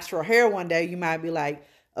your natural hair one day, you might be like,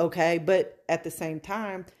 okay, but at the same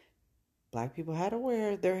time, black people had to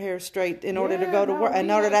wear their hair straight in order to go to work, in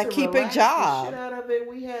order to keep a job. Shit out of it.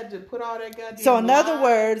 We had to put all that goddamn. So in other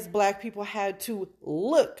words, black people had to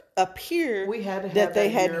appear that they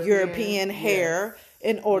had European hair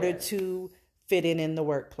in order to fit in the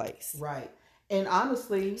workplace. Right. And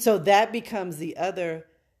honestly, so that becomes the other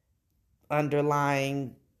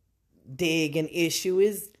underlying dig and issue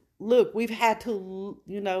is, look, we've had to,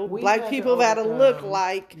 black people have had to look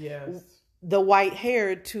like the white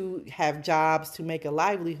hair to have jobs, to make a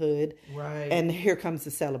livelihood. Right. And here comes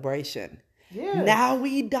the celebration. Yeah. Now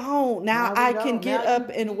we don't. Now I can get up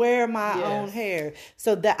and wear my own hair.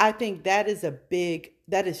 So that, I think that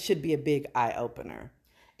should be a big eye opener.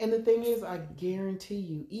 And the thing is, I guarantee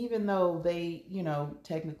you, even though they,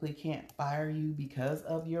 technically can't fire you because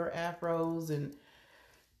of your afros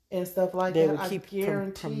and stuff like they that, will keep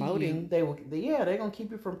from promoting. They're gonna keep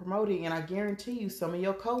you from promoting, and I guarantee you, some of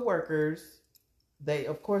your coworkers,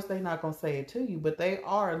 of course they're not gonna say it to you, but they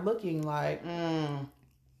are looking like,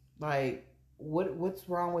 what's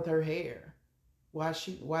wrong with her hair? Why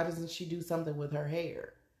doesn't she do something with her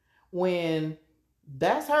hair? When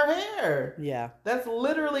that's her hair. Yeah. That's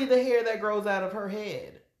literally the hair that grows out of her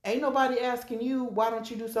head. Ain't nobody asking you, why don't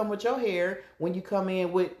you do something with your hair when you come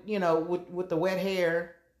in with the wet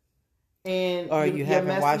hair or you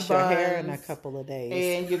haven't washed your hair in a couple of days.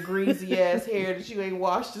 And your greasy ass hair that you ain't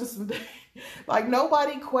washed in some days. Like,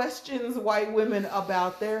 nobody questions white women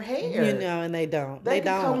about their hair. And they don't. They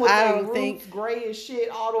don't. Come with I don't think gray as shit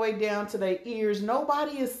all the way down to their ears.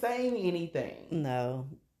 Nobody is saying anything. No.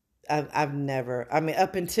 I've never,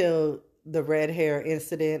 up until the red hair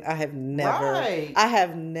incident, I have never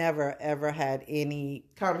ever had any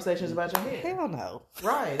conversations about your hair. Hell no.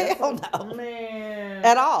 Right. Hell no. Man.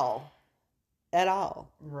 At all.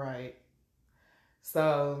 Right.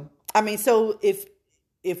 So I mean, so if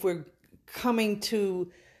we're coming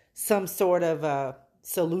to some sort of a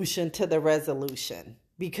solution to the resolution,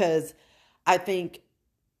 because I think,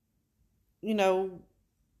 we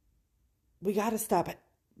got to stop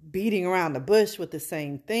beating around the bush with the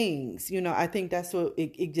same things. I think that's what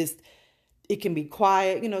it can be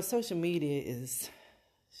quiet. Social media is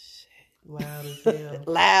loud as hell.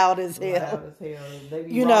 Loud as hell. They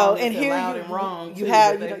be and here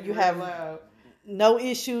you have loud. No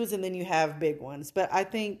issues, and then you have big ones. But I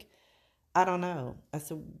think, I don't know.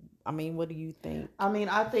 What do you think?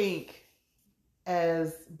 I think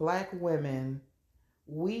as Black women,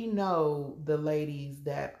 we know the ladies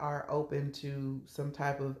that are open to some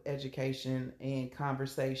type of education and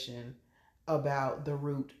conversation about the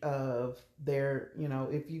root of their,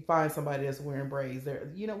 if you find somebody that's wearing braids,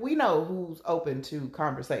 we know who's open to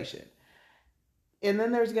conversation. And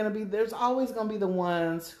then there's always going to be the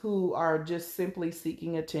ones who are just simply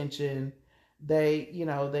seeking attention. They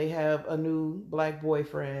have a new Black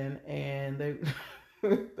boyfriend, and they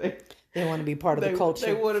want to be part of the culture.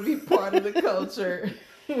 They want to be part of the culture.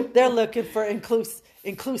 They're looking for inclusiveness,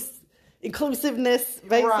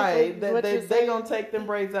 basically. Right. They going to take them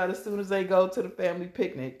braids out as soon as they go to the family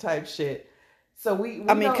picnic type shit. So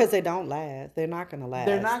because they don't last. They're not going to last.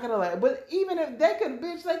 They're not going to last. But even if they could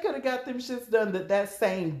have got them shits done that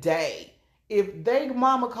same day. If they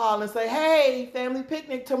mama call and say, hey, family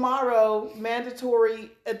picnic tomorrow, mandatory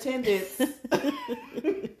attendance,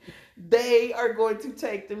 they are going to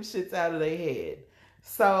take them shits out of their head.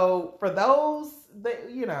 So for those,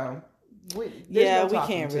 we can't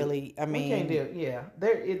really. We can't do it. Yeah.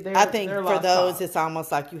 I think for those, it's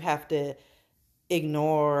almost like you have to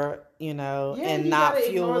ignore, and not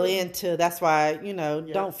fuel into. That's why,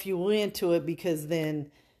 don't fuel into it, because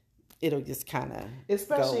then it'll just kind of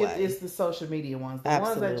especially if it's the social media ones. The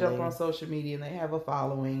ones that jump on social media and they have a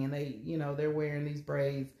following and they, they're wearing these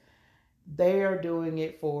braids. They are doing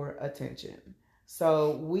it for attention.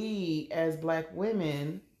 So we, as Black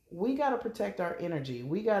women, we got to protect our energy.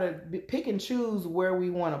 We got to pick and choose where we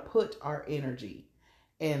want to put our energy.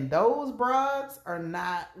 And those broads are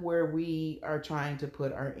not where we are trying to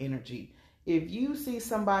put our energy. If you see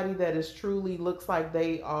somebody that is truly looks like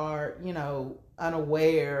they are,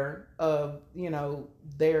 unaware of,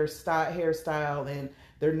 their hairstyle, and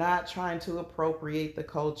they're not trying to appropriate the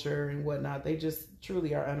culture and whatnot, they just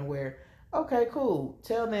truly are unaware. Okay, cool.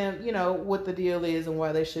 Tell them, what the deal is and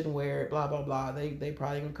why they shouldn't wear it, blah, blah, blah. They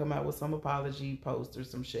probably gonna come out with some apology post or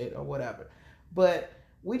some shit or whatever. But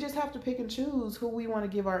we just have to pick and choose who we want to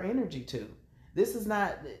give our energy to. This is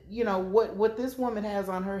not, what this woman has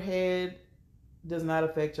on her head does not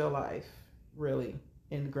affect your life, really,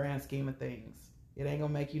 in the grand scheme of things. It ain't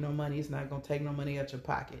gonna make you no money. It's not gonna take no money out your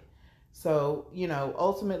pocket. So,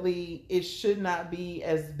 ultimately, it should not be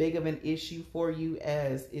as big of an issue for you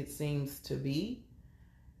as it seems to be.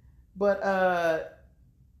 But,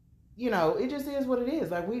 it just is what it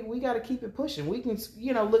is. Like, we got to keep it pushing. We can,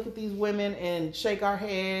 look at these women and shake our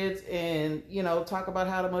heads and, talk about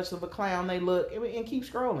how much of a clown they look and keep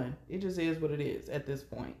scrolling. It just is what it is at this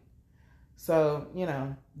point. So,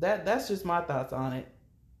 that's just my thoughts on it.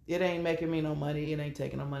 It ain't making me no money. It ain't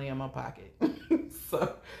taking no money out my pocket.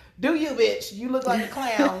 So, do you, bitch? You look like a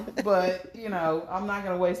clown, but, I'm not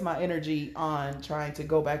going to waste my energy on trying to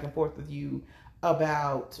go back and forth with you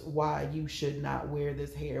about why you should not wear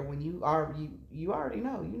this hair when you already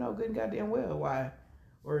know, good and goddamn well why,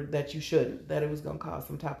 or that you shouldn't, that it was going to cause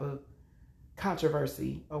some type of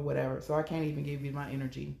controversy or whatever. So I can't even give you my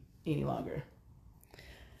energy any longer.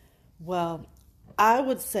 Well, I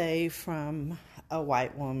would say from a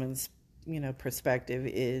white woman's, perspective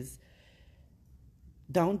is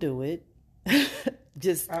don't do it. It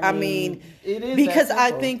is because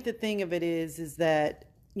I think the thing of it is that,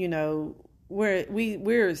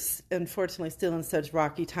 we're unfortunately still in such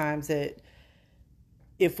rocky times that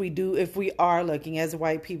if we are looking as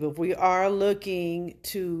white people, if we are looking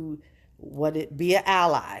to be an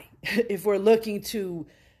ally, if we're looking to,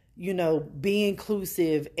 be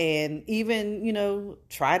inclusive and even,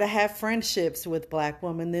 try to have friendships with Black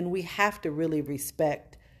women, then we have to really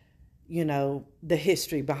respect, the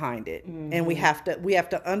history behind it. Mm-hmm. And we have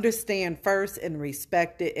to understand first and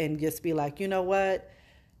respect it and just be like, you know what?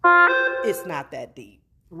 It's not that deep.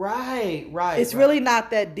 Right. It's really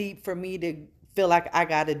not that deep for me to feel like I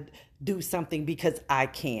got to do something because I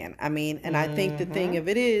can. I mean, and I think the thing of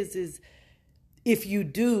it is if you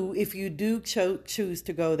do choose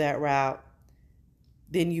to go that route,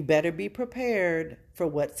 then you better be prepared for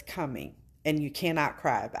what's coming, and you cannot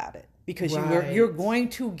cry about it, because you're going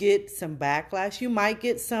to get some backlash. You might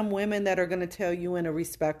get some women that are going to tell you in a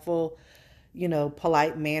respectful,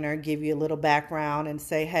 polite manner, give you a little background and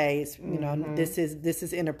say, hey, this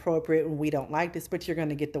is inappropriate and we don't like this. But you're going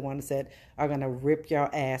to get the ones that are going to rip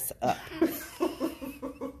your ass up.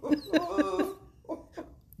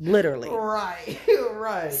 Literally.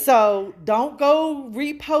 Right. So don't go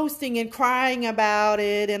reposting and crying about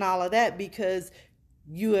it and all of that, because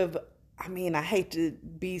you have, I hate to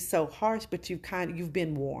be so harsh, but you've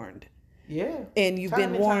been warned. Yeah. And you've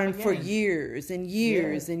been warned for years and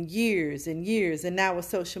years and years and years. And now with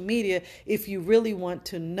social media, if you really want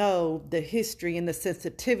to know the history and the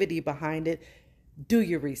sensitivity behind it, do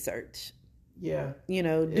your research. Yeah.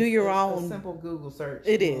 Do your own. A simple Google search.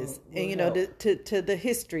 It is. And, to the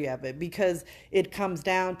history of it, because it comes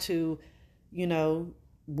down to,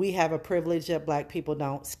 we have a privilege that Black people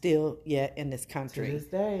don't still yet in this country. To this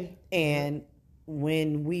day. And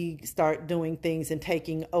when we start doing things and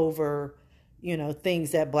taking over,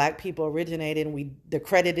 things that Black people originated, and the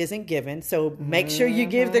credit isn't given. So make sure you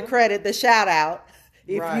give the credit, the shout out,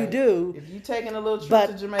 if you do. If you're taking a little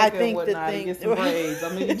trip to Jamaica and whatnot and get some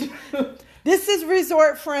braids, this is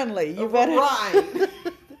resort friendly. You better. Right.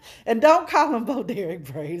 And don't call them Bo Derek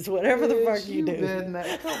braids, whatever the fuck you do.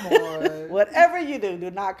 Come on. Whatever you do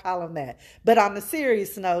not call them that. But on a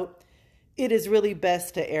serious note, it is really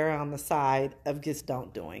best to err on the side of just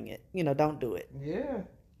don't doing it. Don't do it. Yeah.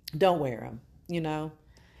 Don't wear them.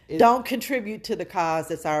 Don't contribute to the cause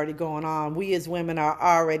that's already going on. We as women are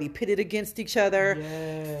already pitted against each other.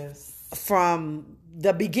 Yes. From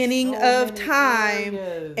the beginning of time,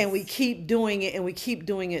 and we keep doing it, and we keep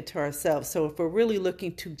doing it to ourselves. So if we're really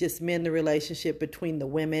looking to just mend the relationship between the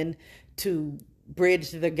women, to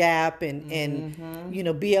bridge the gap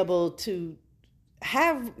and be able to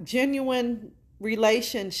have genuine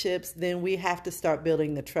relationships, then we have to start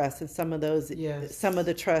building the trust. And some of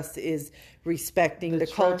the trust is respecting the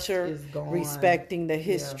culture, respecting the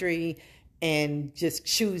history, and just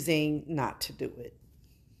choosing not to do it.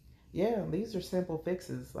 Yeah, these are simple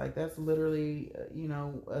fixes. Like, that's literally,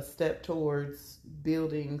 a step towards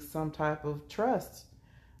building some type of trust.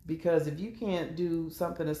 Because if you can't do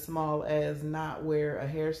something as small as not wear a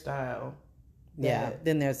hairstyle,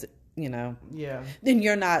 then there's, then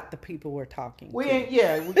you're not the people we're talking to. We're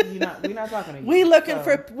not talking to you.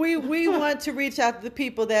 We want to reach out to the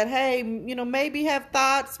people that, hey, maybe have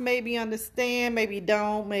thoughts, maybe understand, maybe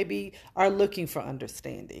don't, maybe are looking for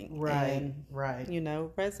understanding. Right.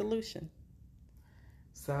 Resolution.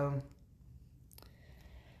 So,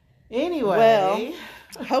 anyway. Well,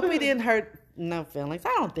 hope we didn't hurt no feelings.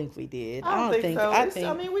 I don't think we did. I don't think so.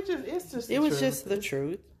 It was just the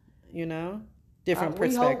truth, different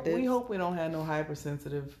perspectives. We hope we don't have no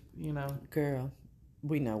hypersensitive, Girl,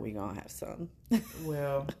 we know we gonna have some.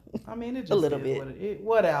 Well, it just a little bit.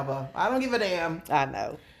 Whatever. I don't give a damn. I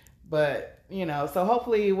know. But, so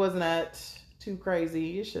hopefully it wasn't that too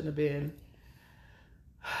crazy. It shouldn't have been.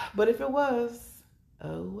 But if it was,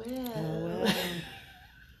 oh well.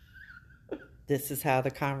 This is how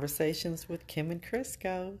the conversations with Kim and Chris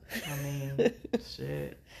go.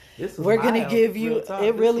 Shit. This was We're going to give you,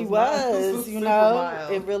 it really was,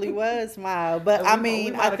 it really was mild. But I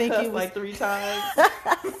think it was like 3 times.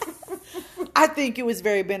 I think it was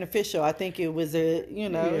very beneficial. I think it was a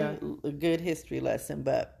good history lesson.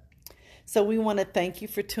 But so we want to thank you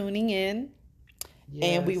for tuning in. Yes.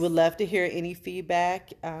 And we would love to hear any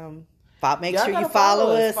feedback. Make sure you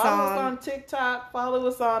follow us on TikTok. Follow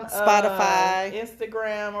us on Spotify,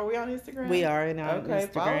 Instagram. Are we on Instagram? We are on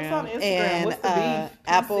Instagram. Follow us on Instagram. And what's the beef?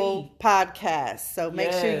 Apple Podcasts. So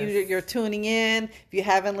make sure you're tuning in. If you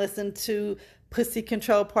haven't listened to Pussy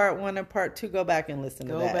Control Part 1 and Part 2, go back and listen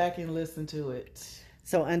to that. Go back and listen to it.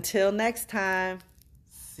 So until next time.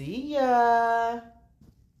 See ya.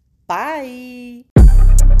 Bye.